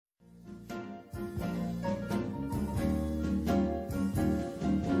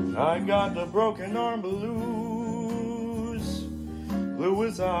I got the broken arm blues, blue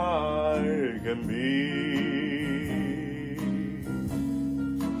as I can be.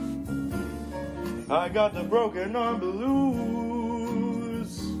 I got the broken arm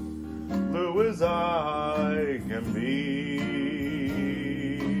blues, blue as I can be.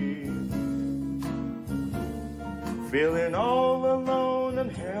 Feeling all alone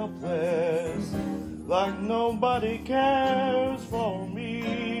and helpless, like nobody cares for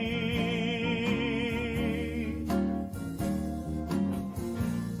me.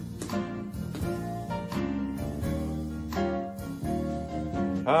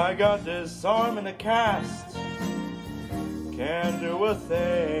 I got this arm in a cast, can't do a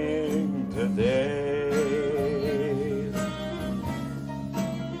thing today.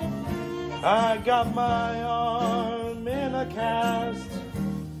 I got my arm in a cast,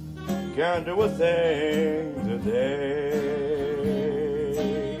 can't do a thing today.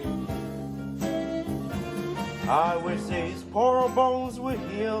 I wish these poor bones would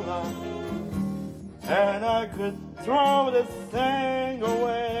heal up, and I could throw this thing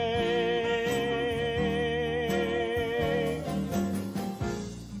away.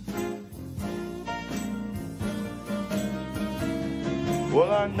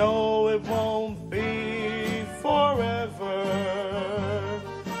 Well, I know it won't be forever,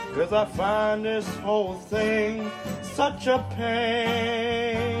 'cause I find this whole thing such a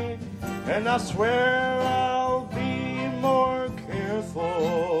pain, and I swear I'll be more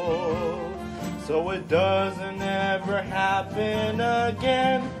careful so it doesn't ever happen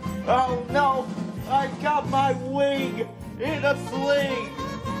again. Oh no, I got my wing in a sling,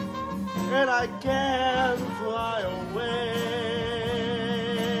 and I can't fly away.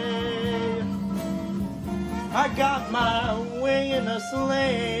 I got my wing in a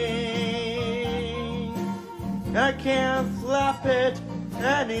sling, and I can't flap it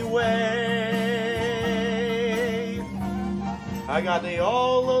anyway. I got the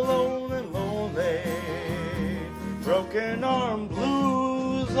all alone and lonely, broken arm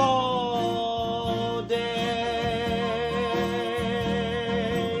blues all day.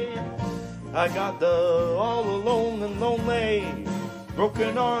 I got the all alone and lonely,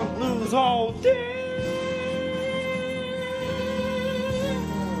 broken arm blues all day.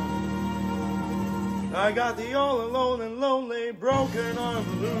 I got the all alone and lonely, broken arm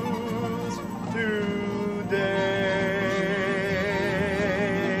blues today.